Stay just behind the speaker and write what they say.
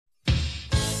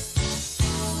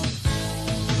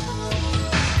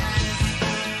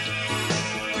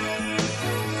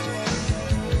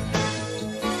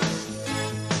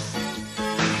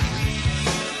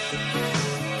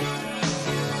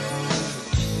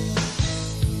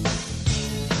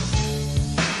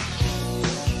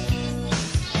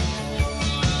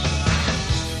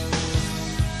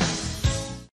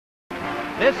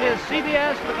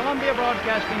CBS, the Columbia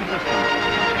Broadcasting System.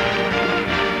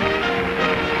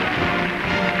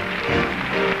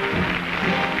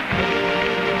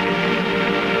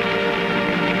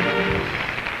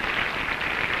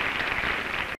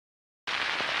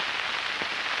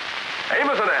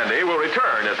 Amos and Andy will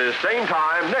return at this same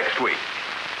time next week.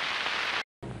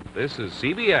 This is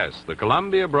CBS, the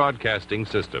Columbia Broadcasting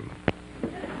System.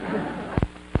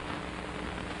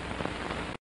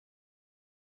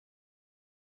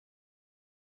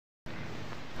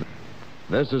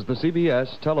 This is the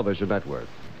CBS Television Network.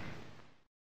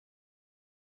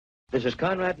 This is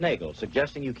Conrad Nagel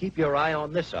suggesting you keep your eye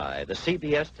on this eye, the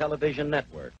CBS Television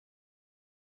Network.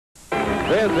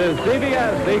 This is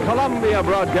CBS, the Columbia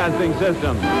Broadcasting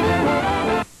System.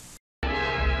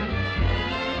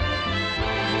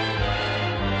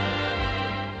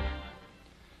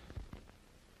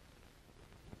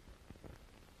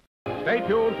 Stay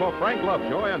tuned for Frank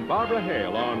Lovejoy and Barbara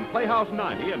Hale on Playhouse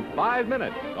 90 in 5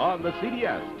 minutes on the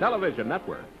CBS Television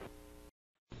Network.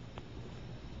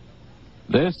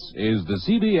 This is the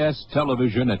CBS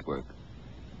Television Network.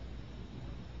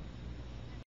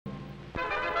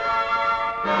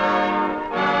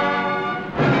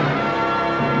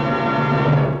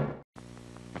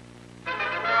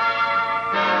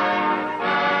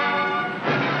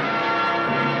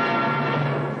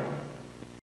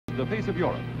 The Face of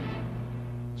Europe.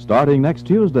 Starting next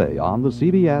Tuesday on the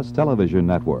CBS Television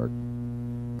Network.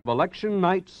 Election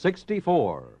Night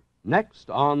 64, next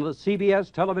on the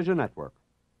CBS Television Network.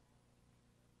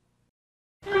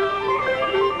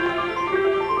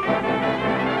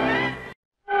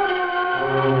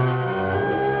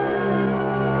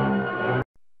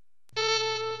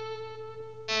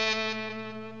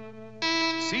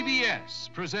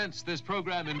 CBS presents this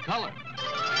program in color.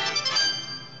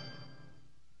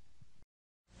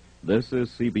 This is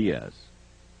CBS.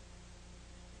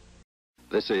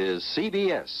 This is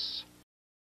CBS.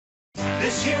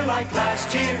 This year, like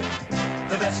last year,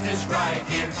 the best is right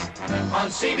here on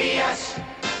CBS.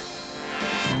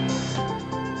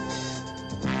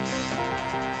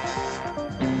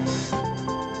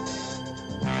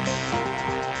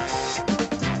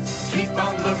 Keep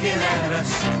on looking at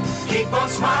us, keep on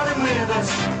smiling with us.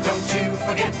 Don't you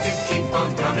forget to keep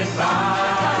on coming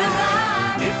by.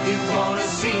 If you want to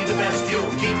see the best,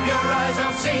 you'll keep your eyes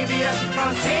on CBS.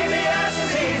 Cause CBS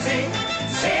is easy,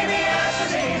 CBS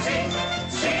is easy,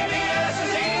 CBS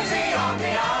is easy on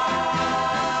the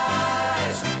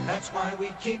eyes. That's why we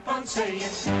keep on saying,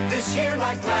 this year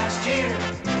like last year,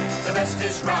 the best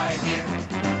is right here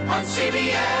on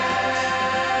CBS.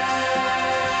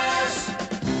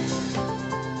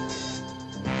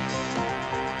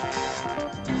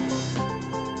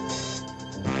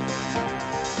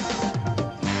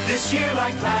 This year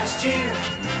like last year,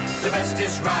 the best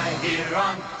is right here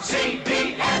on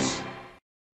CBS.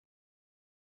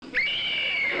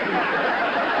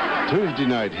 Tuesday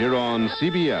night here on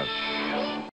CBS.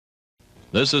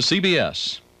 This is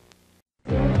CBS.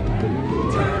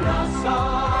 Turn us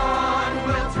on,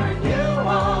 we'll turn you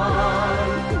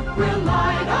on. We'll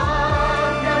light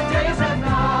up your days and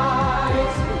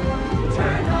nights.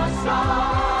 Turn us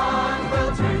on,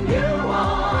 we'll turn you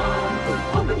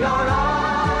on. Open your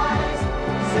eyes,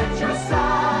 set your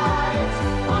sights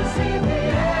on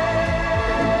CBS.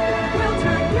 We'll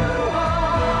turn you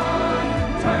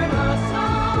on, turn us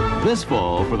on. This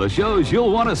fall, for the shows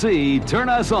you'll want to see, Turn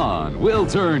Us On. We'll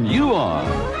turn you on.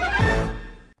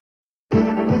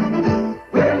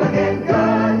 We're looking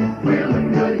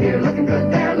good here, looking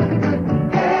good there, looking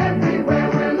good everywhere.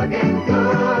 We're looking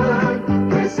good.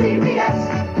 We're CBS.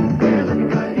 We're looking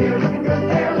good here, looking good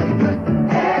there, looking good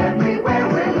everywhere.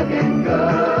 We're looking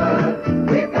good.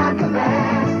 We've got the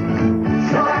best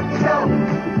show after show,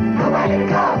 nowhere to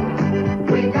go.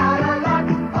 We've got a lot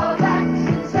of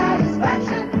action,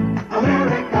 satisfaction.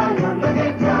 America, you're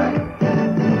looking good.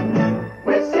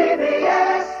 With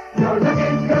CBS, you're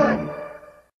looking good.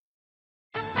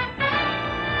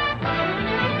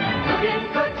 Looking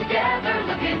good together,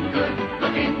 looking good,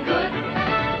 looking good.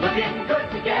 Looking good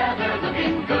together,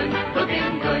 looking good,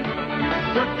 looking good.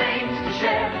 Good things to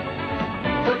share,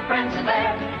 good friends are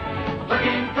there.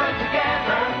 Looking good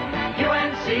together, you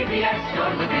and CBS,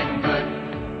 you're looking good.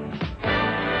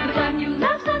 The fun you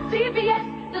love's on CBS,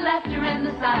 the laughter and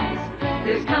the sighs.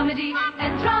 There's comedy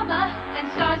and drama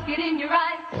and stars get in your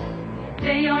eyes.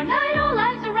 Day or night, all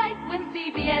lives are right when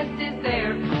CBS is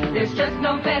there. There's just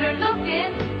no better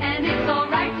looking, and it's all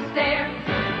right to stare.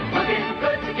 Looking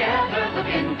good together,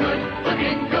 looking good,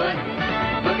 looking good.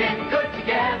 Looking good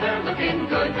together, looking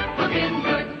good, looking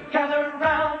good. Gather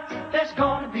round, there's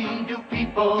gonna be new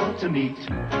people to meet.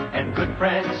 And good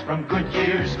friends from good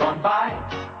years gone by.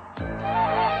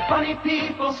 Funny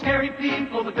people, scary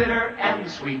people, the bitter and the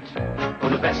sweet. For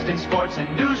the best in sports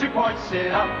and news reports,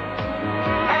 sit up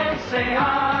and say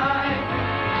hi.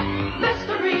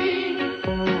 Mystery,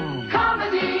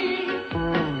 comedy,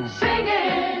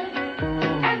 singing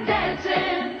and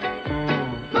dancing,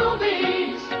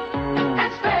 movies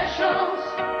and specials,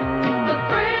 the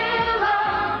thrill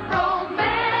of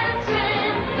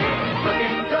romancing.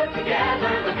 Looking good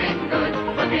together, looking good,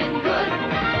 looking good.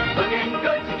 Looking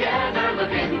good together,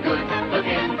 looking good,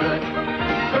 looking good.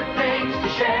 Good things to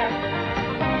share,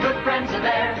 good friends are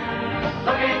there.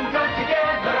 Looking good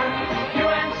together, you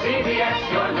and CBS,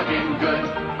 you're looking good.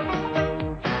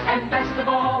 And best of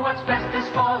all, what's best this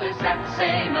fall is at the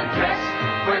same address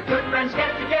where good friends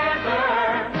get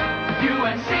together. You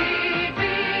and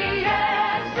CBS,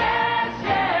 yes,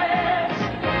 yes.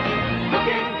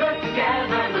 Looking good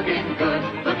together, looking good,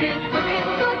 looking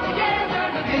good together,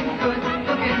 looking good,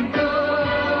 looking good.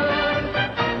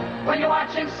 When you're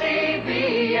watching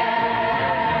CBS,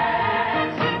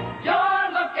 you're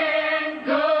looking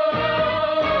good.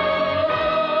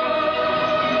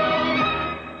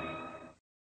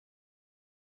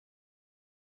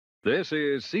 This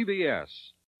is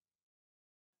CBS.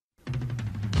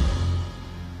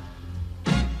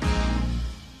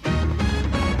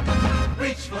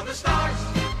 Reach for the stars,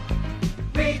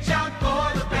 reach out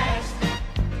for the best.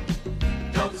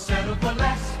 Don't settle for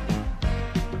less.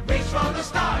 Reach for the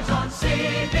stars on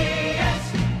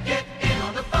CBS. Get in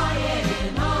on the fun.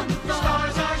 The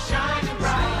stars are shining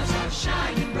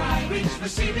bright. Reach for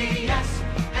CBS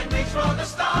and reach for the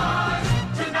stars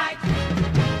tonight.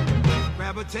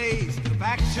 Grab a taste of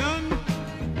action,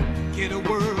 get a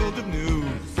world of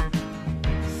news.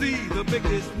 See the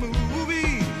biggest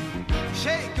movies,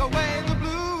 shake away the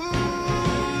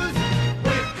blues.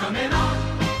 We're coming on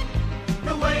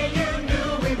the way you knew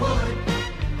we would.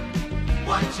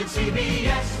 Watching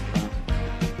CBS,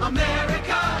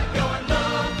 America, you're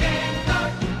looking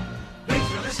good. Reach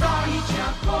for the stars, reach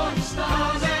out for the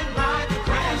stars and ride the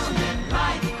crest.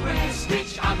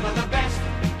 Reach out for the best,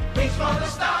 reach for the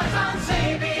stars on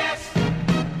CBS.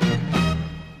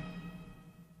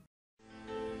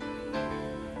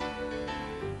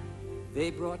 They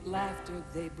brought laughter,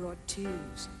 they brought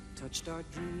tears, touched our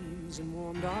dreams and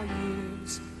warmed our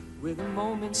years with a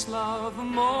moment's love, a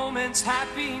moment's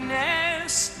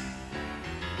happiness.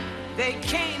 They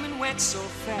came and went so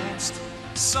fast,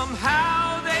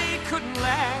 somehow they couldn't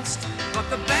last, but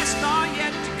the best are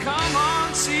yet to come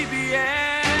on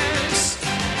CBS.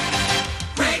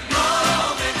 Great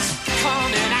moments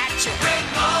coming at you, great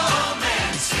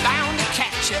moments bound to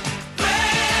catch you.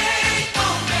 Great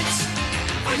moments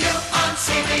for you on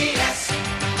CBS.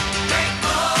 Great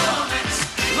moments,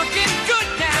 looking good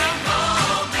now. Great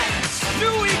moments,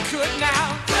 knew we could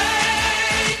now.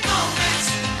 Great moments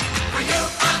for you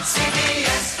on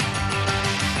CBS.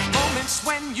 Moments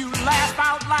when you laugh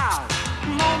out loud,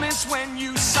 moments when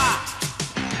you sigh,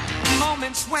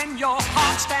 moments when your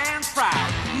heart stands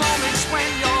proud, moments when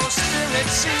your spirit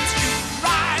seems to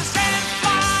rise and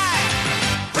fly.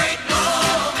 Great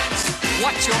moments,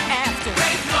 what you're after.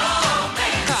 Great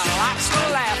moments, lots of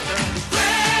laughter.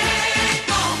 Great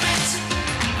moments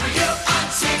for you on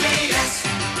CBS.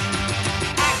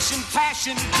 Action,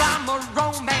 passion, drama,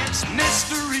 romance,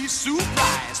 mystery,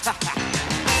 surprise.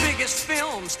 Biggest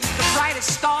films, the brightest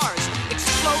stars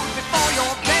explode before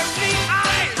your very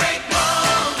eyes. Great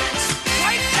moments,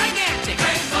 quite gigantic.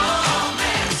 Great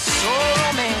moments, so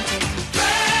romantic.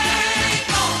 Great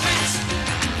moments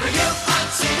for you on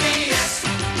CBS.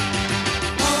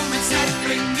 Moments that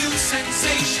bring new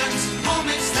sensations,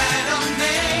 moments that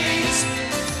amaze.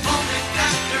 Moment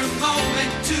after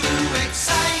moment to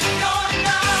excite your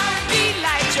night,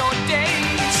 delight your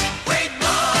days. Great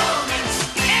moments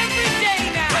every day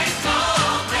now. Great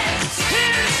moments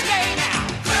here to stay now.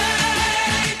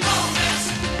 Great moments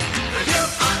for you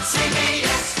on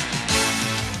CBS.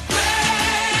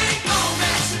 Great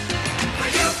moments for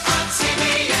you on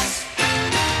CBS.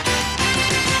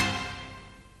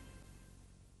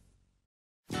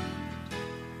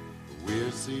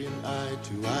 We're seeing eye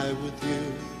to eye with you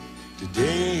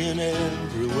today in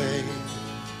every way.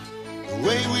 The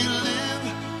way we live,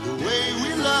 the way we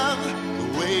love, the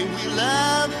way we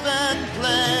laugh and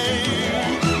play.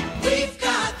 We've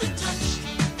got the touch,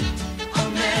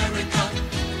 America.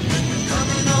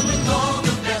 Coming on with all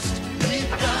the best.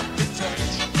 We've got the touch,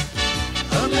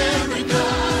 America.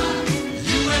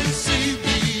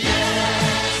 UNCBS.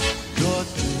 You're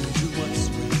tuned to what's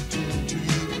we're tuned to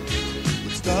you.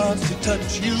 It starts to touch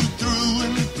you through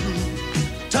and through.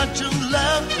 Touch of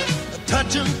laughter, a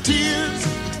touch of tears.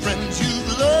 With friends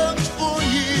you've loved for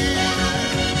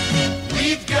years.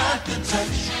 got the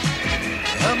touch.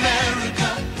 America,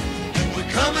 and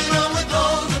we're coming on with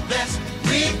all the best.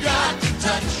 We've got the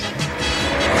touch.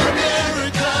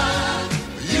 America,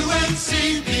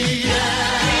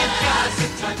 UNCBS. We've got the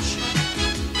touch.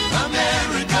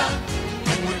 America,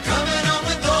 and we're coming on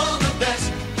with all the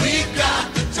best. We've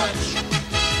got the touch.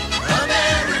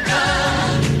 America,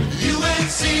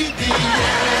 UNCBS.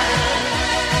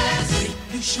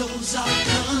 New shows are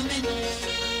coming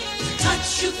to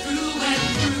touch you through and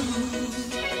through.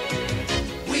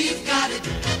 We've got it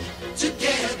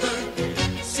together,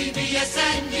 CBS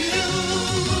and you.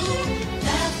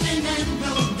 Laughing and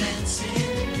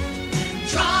romancing,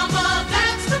 drama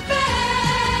that's the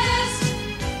best.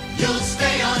 You'll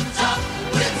stay on top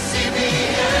with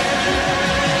CBS.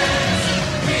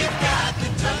 We've got the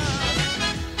touch,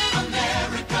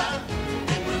 America,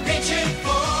 and we're reaching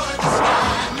for the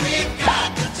sky. We've got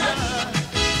the touch,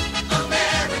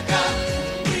 America,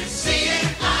 we're seeing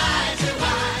eye to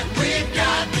eye. We've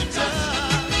got the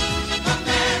touch,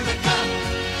 America,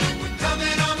 we're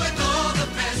coming on with all the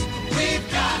best. We've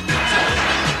got the touch,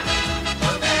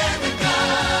 America,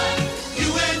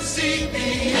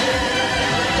 UNCBS,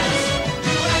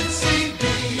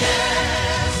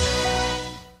 UNCBS.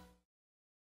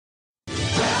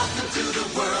 Welcome to the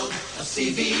world of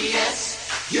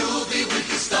CBS. You'll be with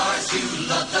the stars you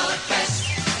love the best.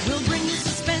 We'll bring you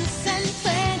suspense and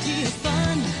plenty of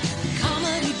fun.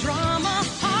 Comedy, drama,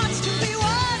 hearts to be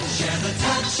won. Share the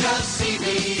touch of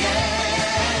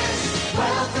CBS.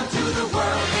 Welcome to the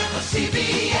world of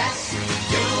CBS.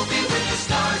 You'll be with the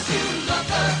stars you love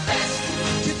the best.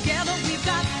 Together we've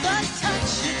got the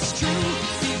touch, it's true.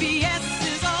 CBS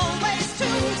is always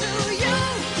tuned to you.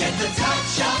 Get the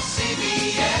touch of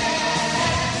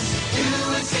CBS. You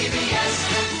and CBS,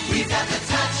 we've got the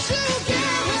touch. You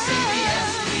and CBS,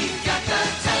 we've got the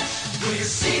touch. We're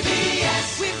CBS.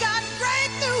 We've got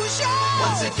great new shows.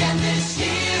 Once again this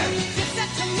year, You're set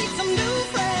to meet some new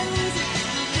friends.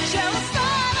 Share a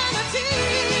smile and a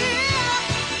tear.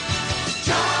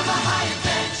 drama, high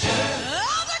adventure.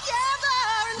 All together,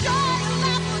 enjoy a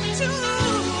laugh or two.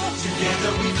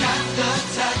 Together we've got the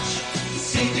touch.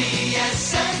 CBS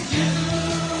and you.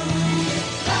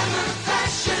 Glamour,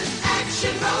 fashion,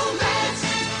 action, romance.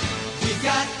 We've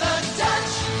got the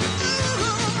touch.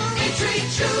 Intrigue,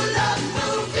 true love,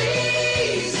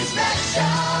 movies, and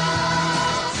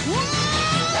specials.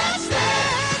 Let's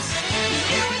dance.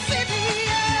 Here is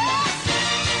CBS.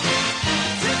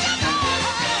 Together,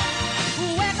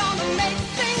 we're gonna make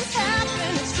things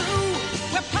happen. It's true.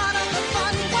 We're part of the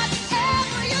fun,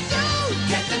 whatever you do.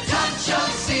 Get the touch of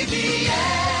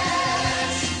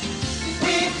CBS.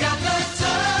 We've got the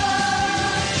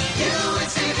touch. You and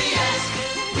CBS.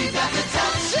 We've got the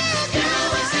touch. You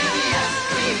and CBS.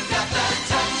 We've got the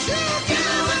touch. You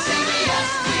and CBS.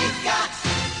 We've got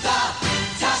the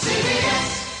touch. CBS.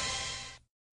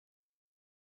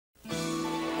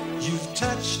 You've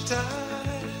touched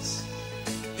us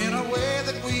in a way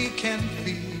that we can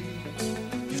feel.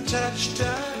 You've touched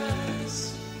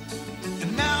us,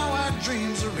 and now our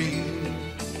dreams are real.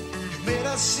 You've made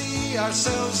us see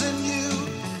ourselves in you.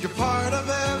 You're part of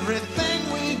everything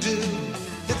we do.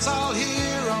 It's all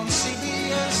here on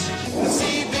CBS.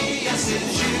 CBS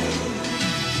is you.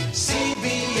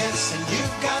 CBS, and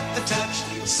you've got the touch.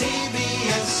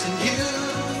 CBS and you.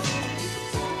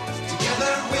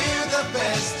 Together we're the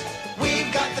best.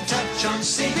 We've got the touch on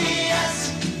CBS.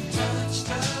 Touched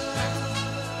us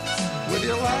with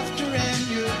your laughter and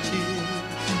your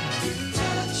tears.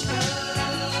 Touched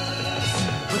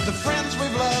us with the friends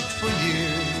we've loved for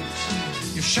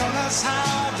years. You've shown us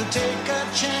how to take a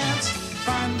chance,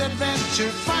 find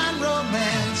adventure, find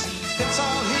romance. It's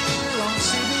all here on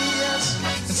CBS,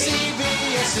 and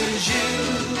CBS is you.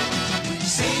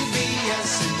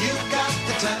 CBS, and you've got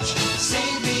the touch.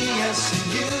 CBS and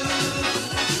you.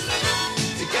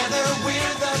 Together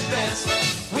we're the best.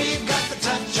 We've got the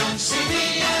touch on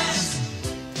CBS.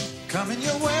 Coming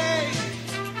your way,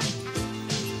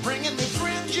 bringing the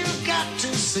friends you've got to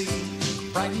see.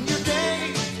 Brighten your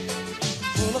day,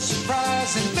 full of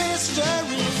surprise and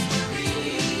mystery.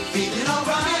 Feeling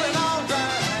alright and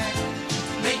alright,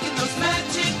 making those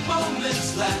magic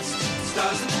moments last.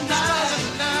 Stars in the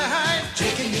night,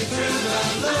 taking you through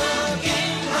the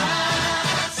looking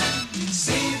glass.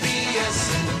 CBS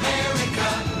in America,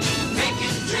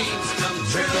 making dreams come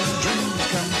true.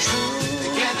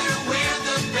 Together we're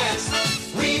the best.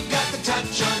 We've got the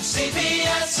touch on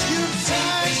CBS.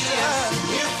 CBS,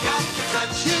 you've got the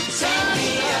touch.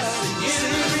 CBS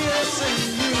and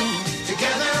you.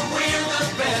 Together we're the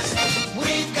best.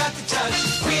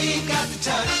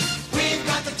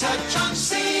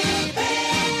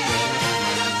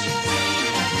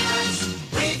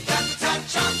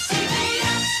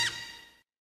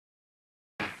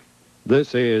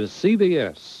 This is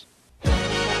CBS.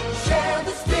 Share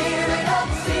the spirit of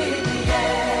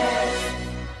CBS.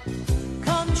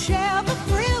 Come share the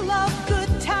thrill of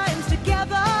good times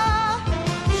together.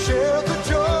 Share the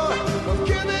joy of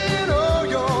giving all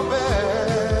your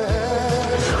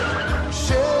best.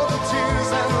 Share the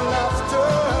tears and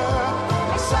laughter,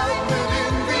 excitement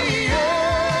in the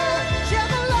air. Share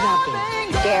the loving,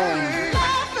 daring,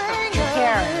 laughing,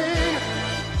 caring.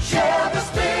 Share the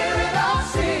spirit of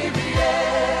CBS.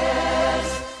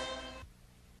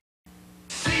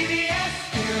 CBS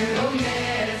spirit, oh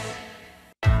yes.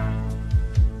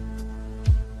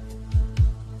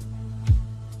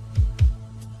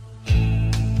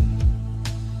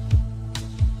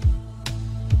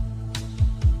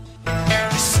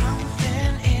 There's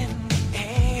something in the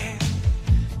air.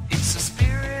 It's a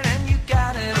spirit and you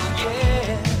got it, oh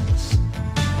yes.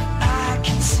 I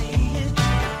can see it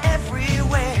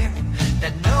everywhere.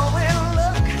 That knowing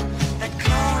look, that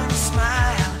glowing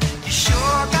smile. You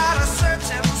sure got a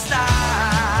certain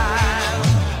style.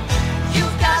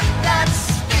 You've got that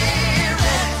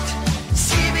spirit,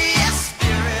 CBS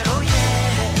spirit, oh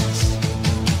yes.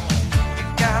 You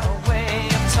got a way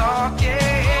of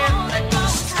talking that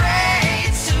goes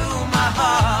straight to my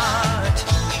heart.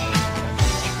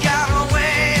 You got a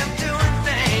way of doing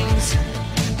things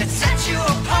that set you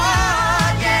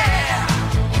apart, yeah.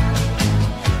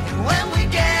 And when we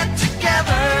get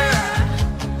together,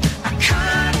 I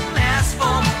couldn't ask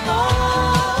for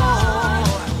more.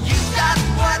 You got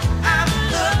what I'm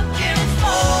looking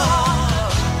for.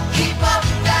 Keep up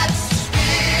that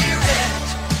spirit,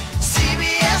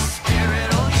 CBS spirit,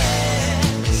 oh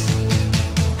yes.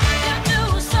 You do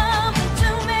something to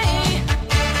me,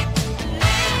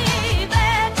 believe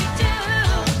that you do.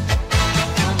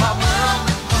 You're my world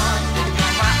with fun,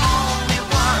 you're my only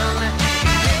one.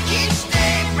 You make each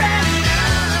day brand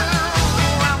new.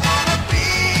 I wanna be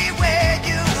where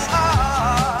you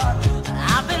are.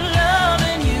 I've been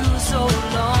loving you so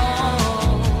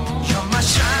long. You're my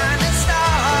shining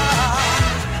star.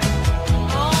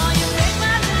 Oh, you make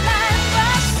my life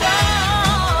a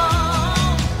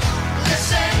song.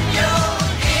 Listen, you'll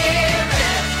hear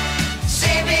it.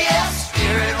 CBS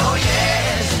spirit, oh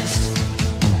yes.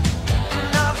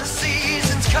 Another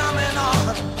season's coming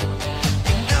on.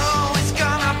 You know it's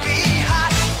gonna be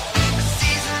hot. A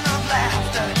season of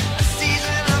laughter, a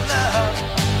season of love.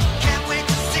 Can't wait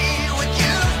to see what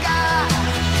you've got.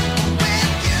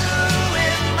 With you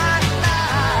in my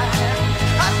life,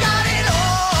 I've got it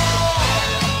all.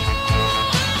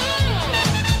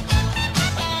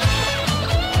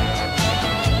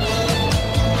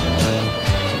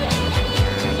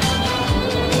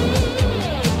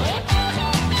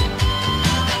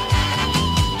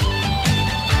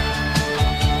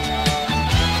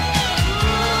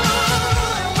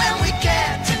 When we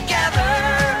get together,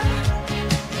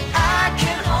 I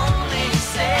can only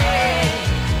say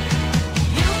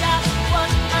You got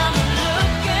what I'm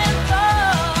looking for.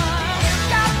 you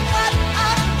got what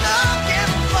I'm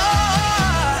looking for.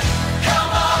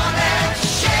 Come on and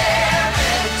share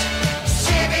it,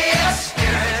 CBS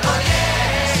spirit, oh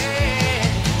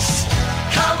yes.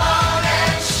 Come on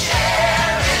and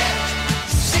share it,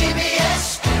 CBS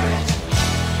spirit.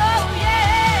 Oh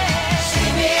yeah.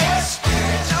 CBS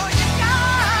spirit, oh you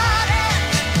got it.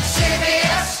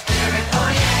 CBS spirit, oh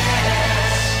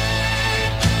yes.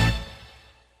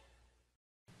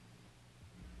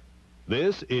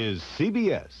 This is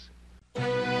CBS.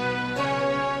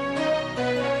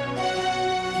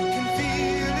 You can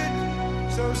feel it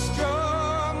so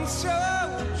strong, so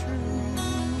true.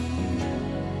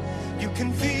 You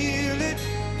can feel it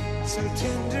so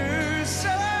tender,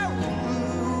 so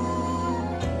blue.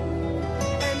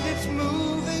 And it's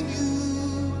moving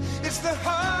you. It's the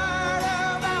heart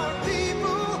of our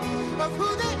people, of who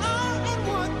they are and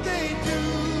what they do.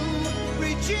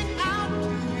 Reaching out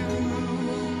to you,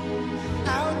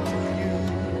 out to you.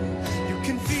 You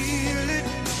can feel it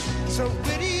so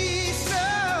witty, so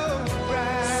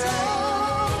bright.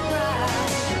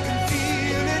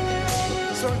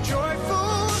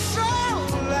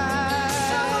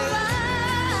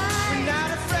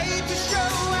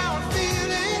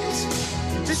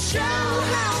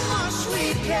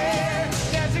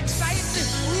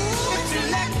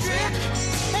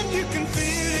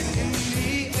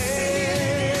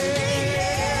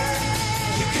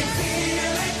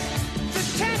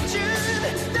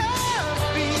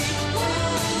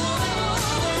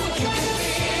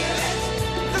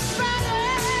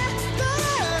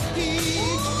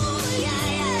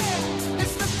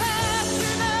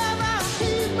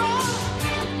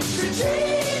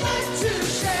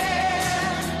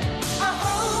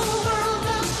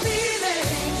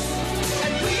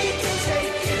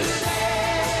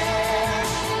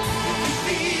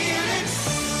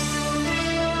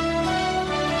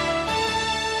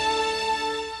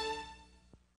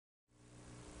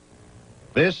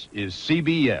 This is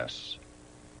CBS.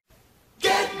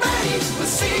 Get ready for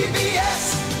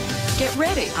CBS. Get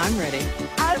ready. I'm ready.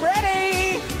 I'm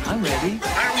ready. I'm ready.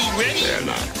 Are we ready? They're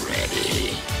not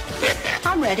ready.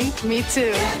 I'm ready. Me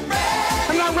too.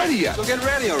 I'm not ready yet. So get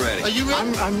ready already. Are you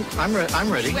ready? I'm ready. We're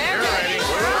ready.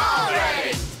 We're all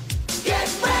ready. Get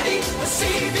ready for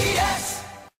CBS.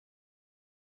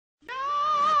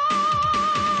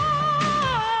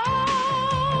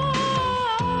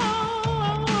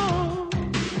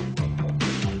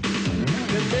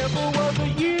 There never was a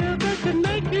year that could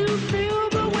make you feel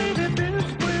the way that this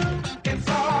will. It's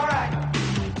alright.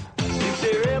 If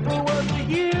there ever was a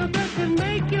year that could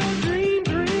make your dreams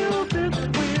real, this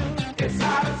will. It's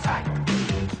out of sight.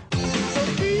 So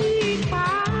keep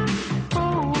high,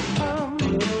 hold come.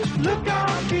 Look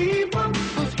out, people,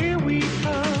 'cause here we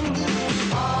come.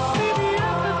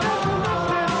 CBS is coming up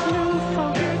with news, so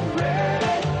get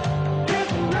ready. Get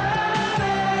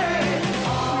ready.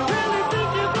 We really think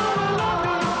you're gonna love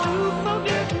it too, so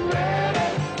get ready.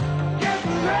 Get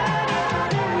ready.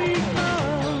 Here we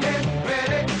come. Get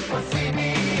ready for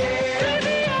CBS.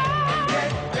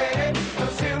 Get ready,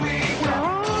 'cause here we go. We're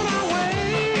on our way.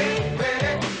 Get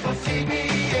ready for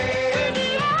CBS.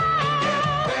 Get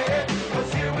ready,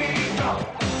 'cause here we go.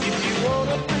 If you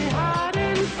wanna play hide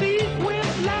and seek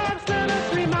with laughs, let us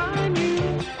remind you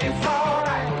it's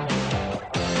alright.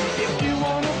 If you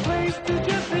want a place to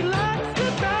just relax,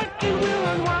 sit back and we'll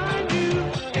unwind you.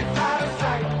 It's out of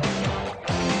sight.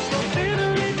 So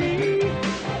fiddly-dee,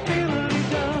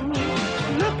 fiddly-dum.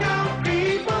 Look out,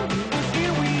 people, 'cause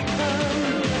here we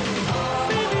come.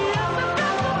 CBS has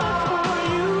got so much for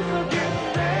you, so get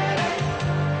ready.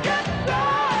 Get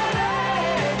ready.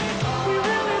 We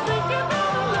really think you're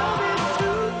gonna love it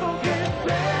too, so get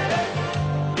ready.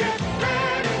 Get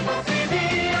ready for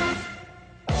CBS.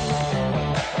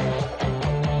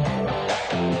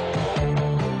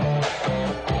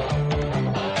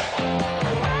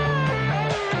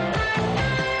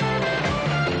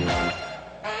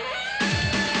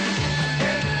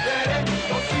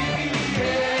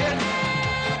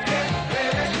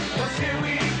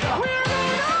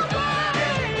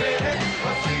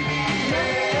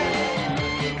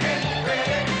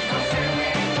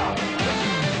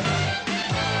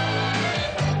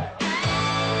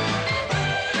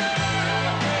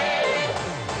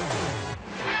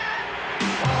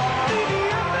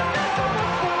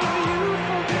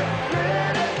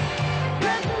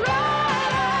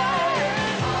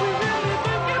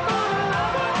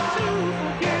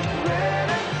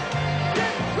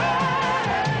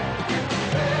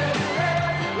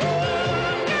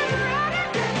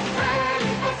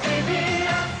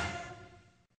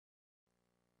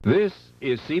 This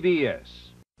is CBS.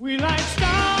 We like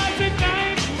stars at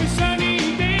night and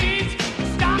sunny days,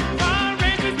 stock car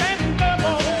races and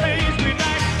double plays. We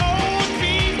like old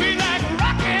teams, we like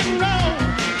rock and roll,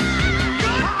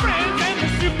 good friends and the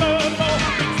Super Bowl.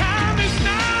 The time is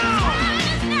now.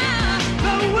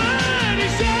 The word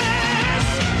is yes.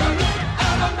 The look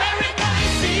of America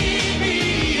is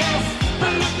CBS. The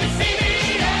look is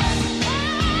CBS.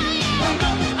 The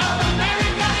look of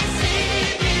America is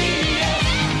CBS.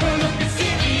 The look is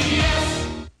CBS.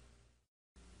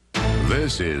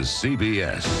 This is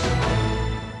CBS.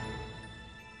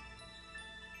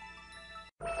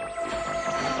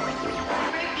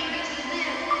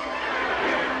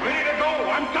 Ready to go.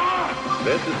 I'm gone.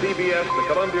 This is CBS, the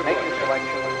Columbia Broadcast.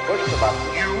 Push the button.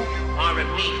 You are a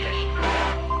meathead.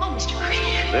 Oh, Mr.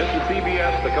 Creed. This is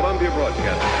CBS, the Columbia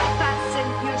Broadcast. Fasten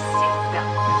your seatbelt.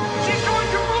 She's going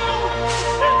to move.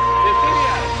 It's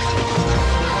CBS.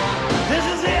 This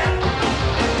is it.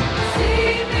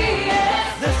 CBS.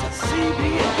 This is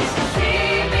CBS.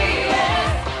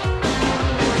 CBS.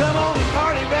 Come on and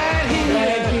party right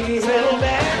here. Settle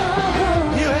back.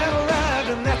 You have arrived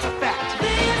and that's a fact.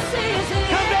 This is it.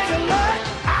 Come back to lunch.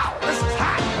 Ow, this is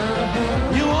hot.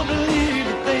 You won't believe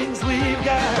the things we've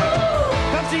got.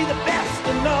 Come see the best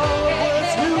and all of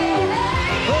what's new.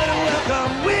 What a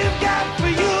welcome we've got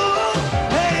for you.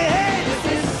 Hey, hey, This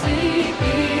is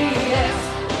CBS.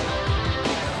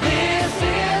 This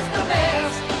is the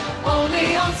best. Only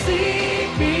on CBS.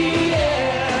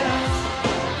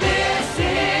 This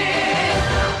is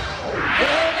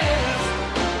the best.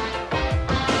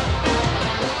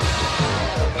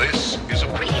 This is a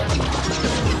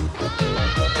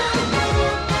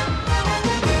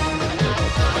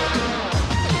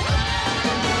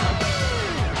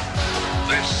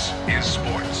This is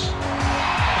sports.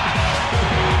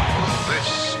 This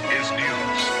is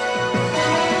news.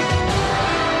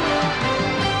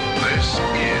 This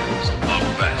is the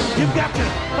best. you've got to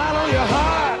follow your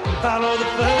heart and follow the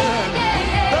fun.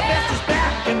 The best is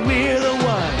back and we're the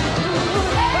one.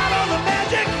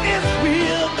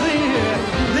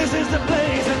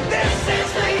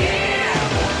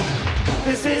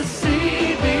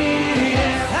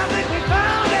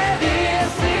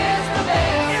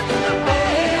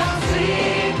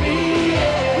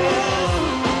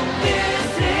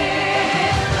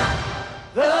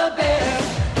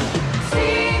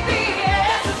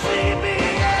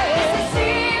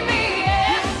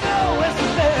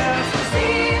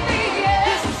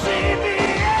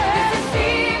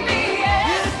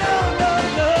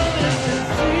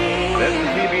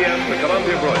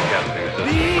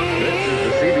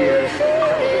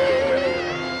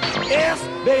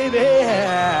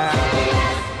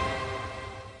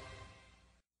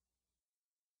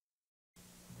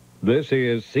 This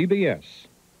is CBS.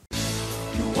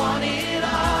 You want it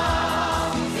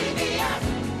all, CBS.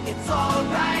 It's all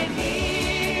right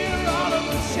here. All of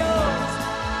the shows,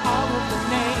 all of the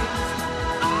names,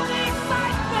 all the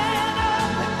excitement of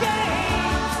the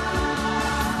games.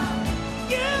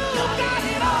 You got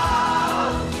it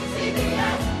all,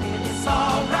 CBS. It's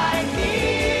all right here.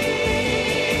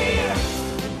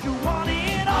 You want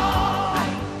it all.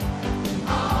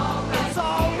 It's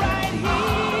all right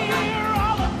here.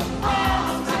 All of the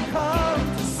friends who come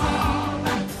to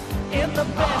see in the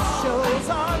best shows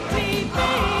on TV.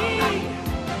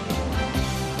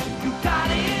 You got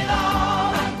it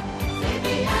all.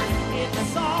 CBS.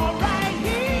 It's all right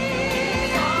here.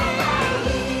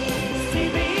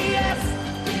 CBS.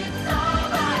 It's all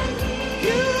right here.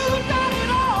 You got it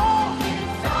all.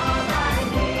 It's all right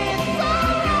here. It's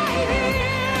all right here.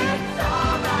 It's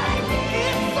all right here.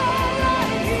 It's all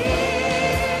right here.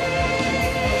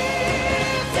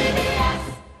 CBS.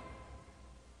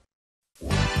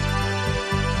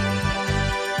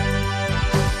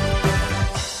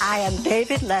 I am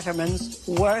David Letterman's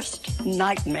worst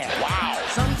nightmare. Wow.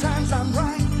 Sometimes I'm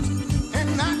right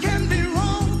and I can be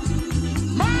wrong.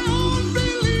 My own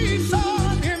beliefs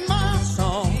are in my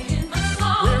song.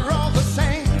 We're all the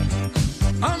same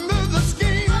under the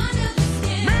scheme.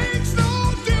 Makes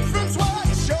no difference what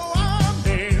show I'm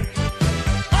in.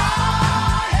 I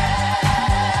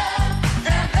am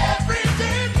an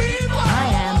everyday people. I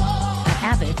am an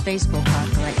avid baseball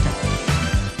card collector.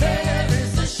 There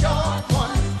is a short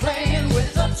one playing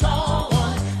with a tall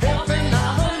one, helping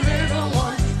out a little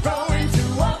one, growing to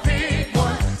a big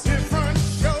one. Different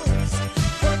shows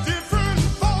for different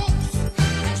folks.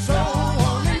 So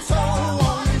on and so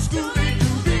on. And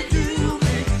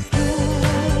Scooby-Dooby-Dooby.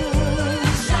 Ooh,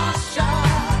 sha-sha.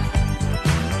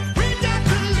 We got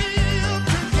to live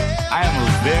together. I am a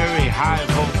very high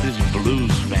voltage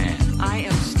blues fan. I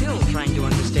am still trying to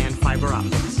understand fiber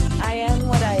optics. I am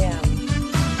what I am.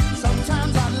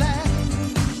 Sometimes I laugh,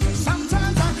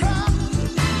 sometimes I cry.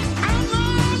 I'm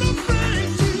not afraid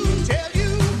to tell you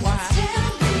why.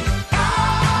 I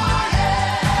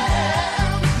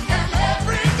am an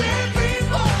everyday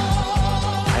people.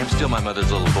 I am still my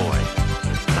mother's little boy.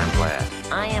 And I'm glad.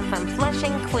 I am from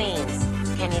Flushing, Queens.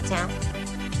 Can you tell?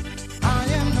 I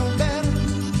am no better,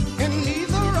 and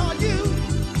neither are you.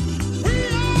 We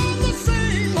are the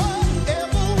same,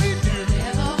 whatever we do.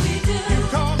 You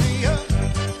call me up,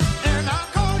 and I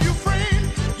call you friend.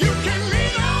 You can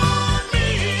lean on me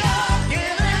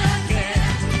again and again.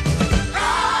 I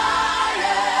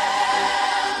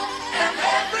am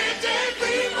everyday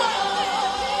people.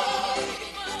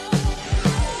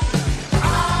 I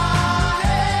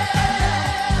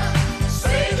am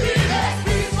CBS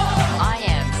people. I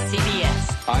am CBS.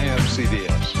 I am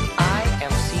CBS. I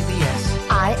am CBS.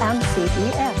 I am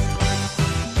CBS.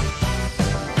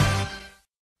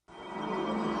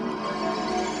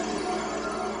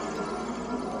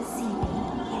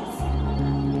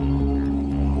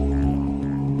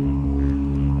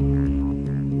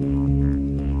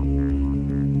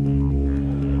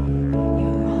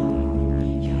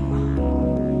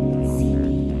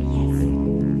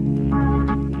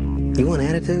 You want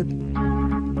attitude?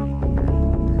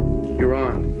 You're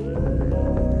on.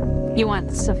 You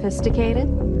want sophisticated?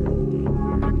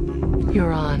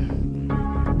 You're on.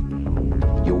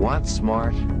 You want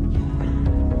smart?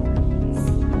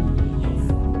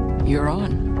 You're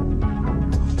on.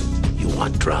 You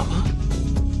want drama?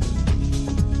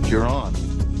 You're on.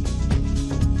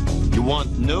 You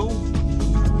want new?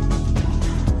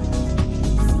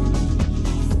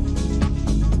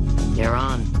 You're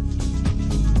on.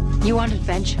 You want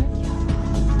adventure?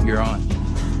 You're on.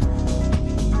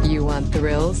 You want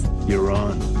thrills? You're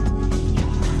on.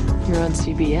 You're on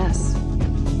CBS.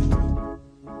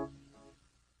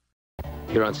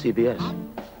 You're on CBS.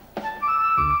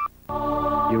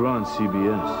 You're on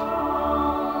CBS.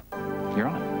 You're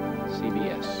on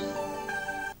CBS.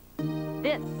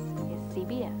 This is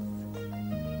CBS.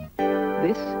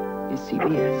 This is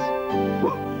CBS.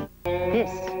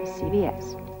 This is CBS.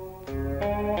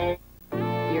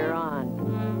 You're on.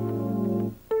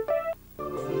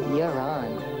 You're on.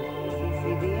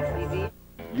 CBS.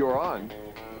 You're on.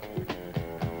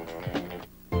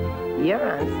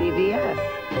 You're on CBS.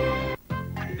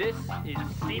 This is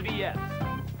CBS.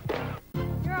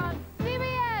 You're on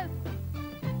CBS.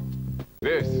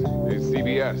 This is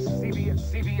CBS.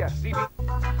 CBS.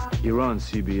 You're on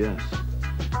CBS.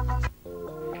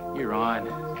 You're on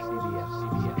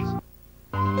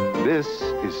CBS. This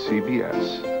is CBS.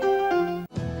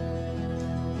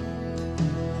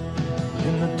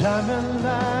 In the diamond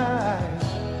light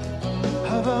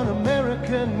of an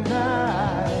American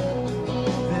night,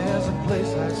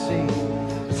 place I see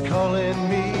is calling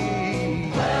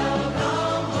me.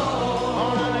 Welcome home.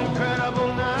 On an incredible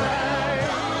night.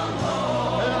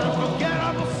 An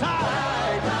unforgettable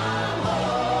sight.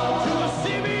 To a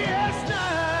CBS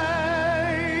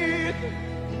night.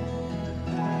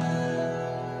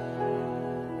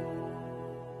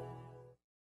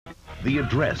 The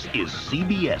address is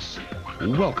CBS.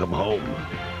 Welcome home.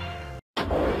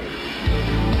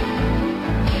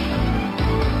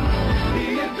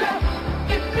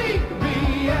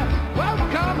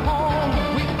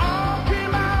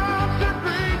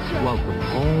 Welcome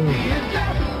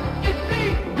home.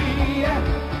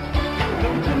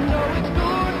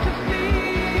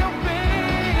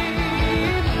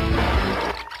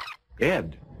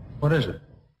 Ed, What is it?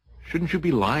 shouldn't you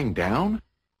be lying down?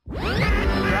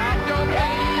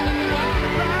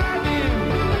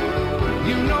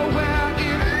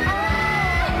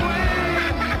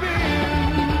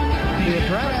 The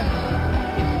address?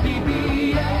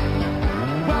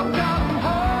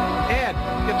 Ed,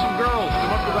 get some girls.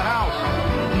 Come up to the house.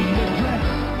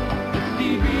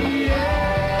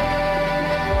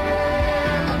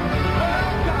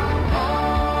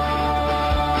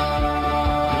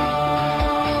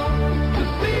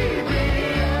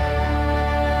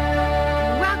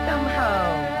 Welcome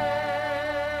home.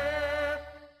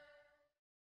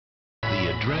 The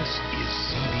address is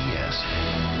CBS.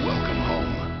 Welcome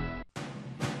home.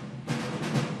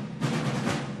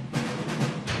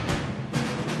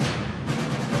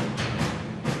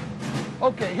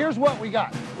 Okay, here's what we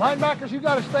got. Linebackers, you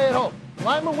got to stay at home.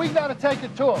 Linemen, we got to take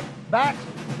it to them. Backs,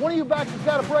 one of you backs has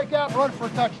got to break out and run for a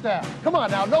touchdown. Come on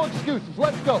now, no excuses.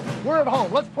 Let's go. We're at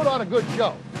home. Let's put on a good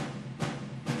show.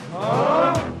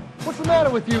 What's the matter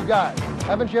with you guys?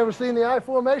 Haven't you ever seen the I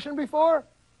formation before?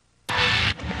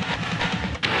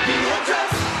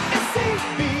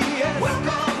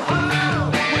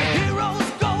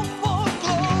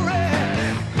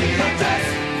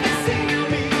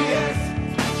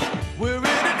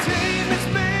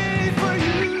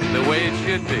 The way it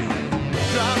should be.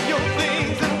 Drop your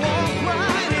things and walk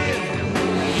right in.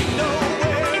 You know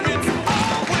where it's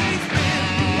always been.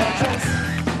 The address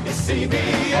is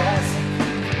CBS.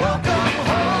 Welcome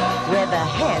home. Where the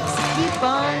hits keep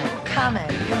on coming.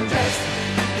 The address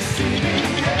is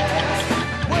CBS.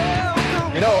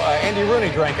 Welcome. You know, Andy Rooney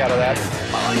drank out of that.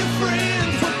 All your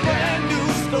friends with brand new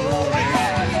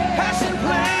stories. Passion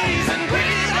plays and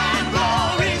real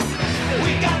glories.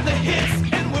 We got the hits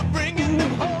and we're bringing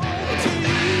them home to you.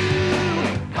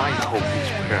 I hope he's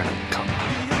prepared to come.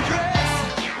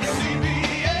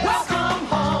 Welcome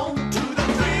home to the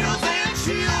thrills and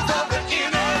chills of the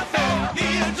NFL. The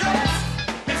address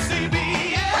is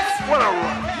CBS. What a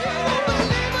run. You won't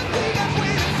believe what we got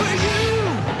waiting for you.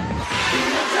 The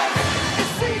address is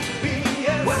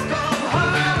CBS. Welcome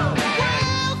home.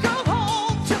 Welcome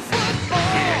home to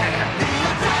football. The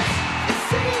address is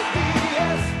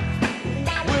CBS.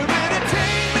 Where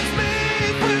entertainment's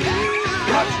made for you.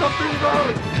 Watch something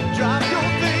going. Drop your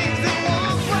things and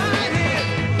walk right in.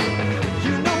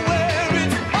 You know where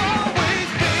it's always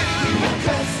been. The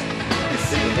address is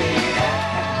CBS.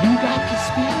 You got the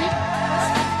spirit?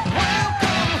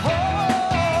 Welcome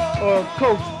home.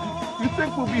 Coach, you think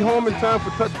we'll be home in time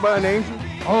for Touched by an Angel?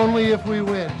 Only if we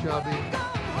win, Chubby.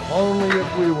 Only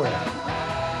if we win.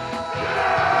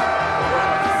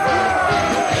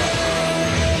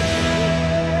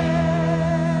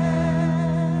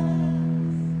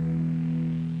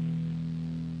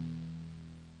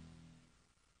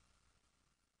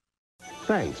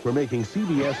 Thanks for making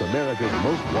CBS America's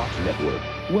most watched network.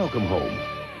 Welcome home.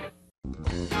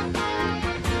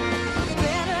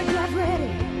 Better get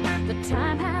ready, the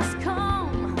time has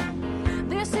come.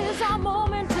 This is our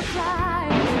moment to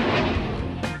shine.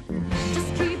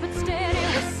 Just keep it steady,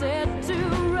 we're set to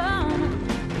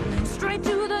run. Straight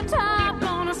to the top,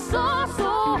 gonna soar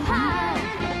so high.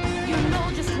 You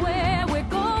know just where we're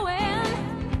going.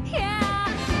 Yeah,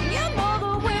 you know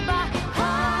the way by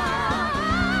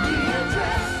heart. The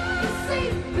address is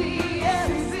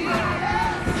CBS.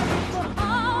 For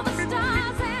all the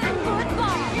stars and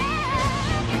football.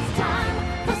 Yeah, it's time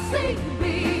for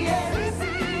CBS.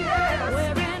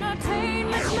 Where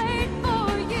entertainment's made for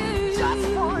you. Just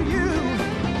for you.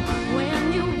 When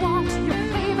you want your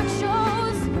favorite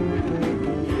shows,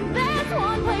 there's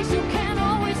one place you can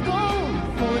always go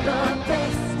for the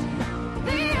best.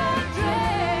 The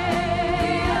address,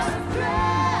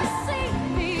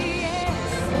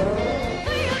 CBS.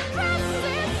 The address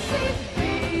is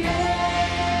CBS.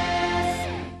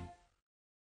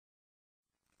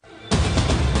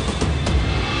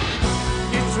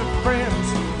 It's a friend's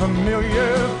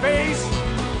familiar face.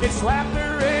 It's laughter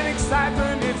and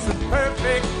excitement. It's the perfect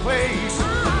place.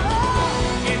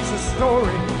 It's a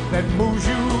story that moves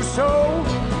you so.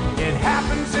 It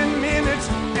happens in minutes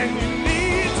and you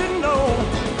need to know.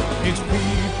 It's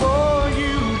people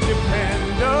you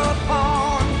depend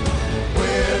upon,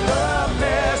 where the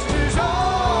best is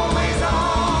always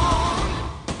on.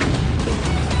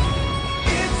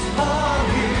 It's all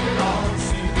here on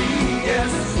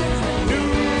CBS.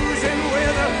 News and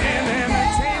weather and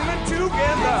entertainment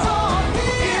together.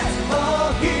 It's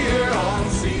all here on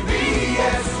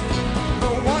CBS.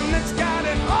 The one that's got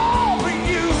it all for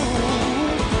you.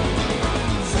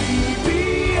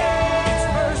 CBS. It's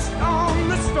first on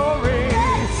the story.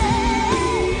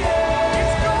 CBS.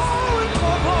 It's going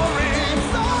for glory.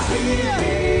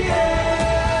 CBS.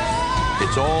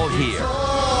 It's all here.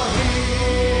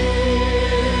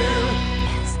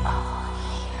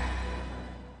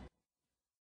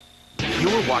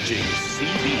 You're watching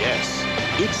CBS.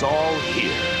 It's all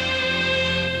here.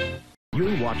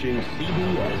 You're watching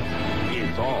CBS.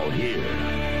 It's all here.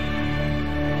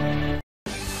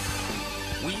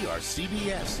 We are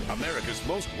CBS, America's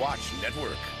most watched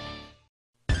network.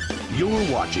 You're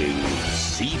watching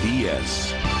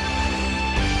CBS.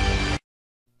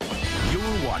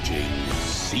 You're watching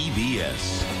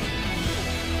CBS.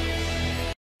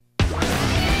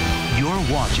 You're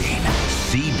watching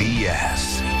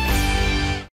CBS.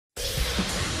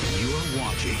 You're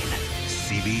watching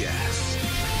CBS.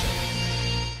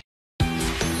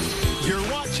 You're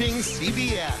watching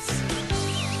CBS.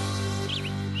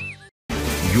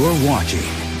 You're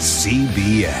watching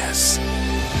CBS.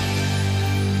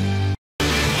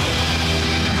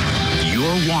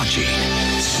 You're watching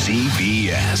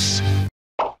CBS.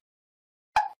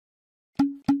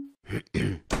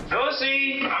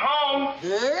 Lucy, I'm home.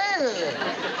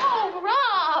 Oh,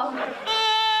 Rob!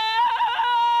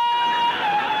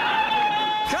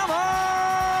 Come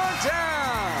on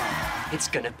down! It's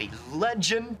gonna be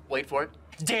legend. Wait for it.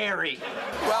 Dairy.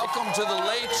 Welcome to the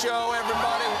Late Show,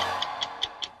 everybody.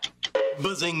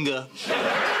 Bazinga. It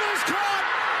is caught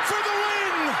for the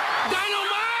win!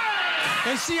 Dynamite!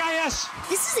 And CIS.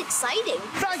 This is exciting.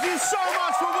 Thank you so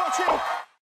much for watching.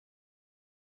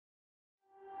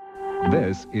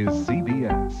 This is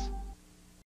CBS.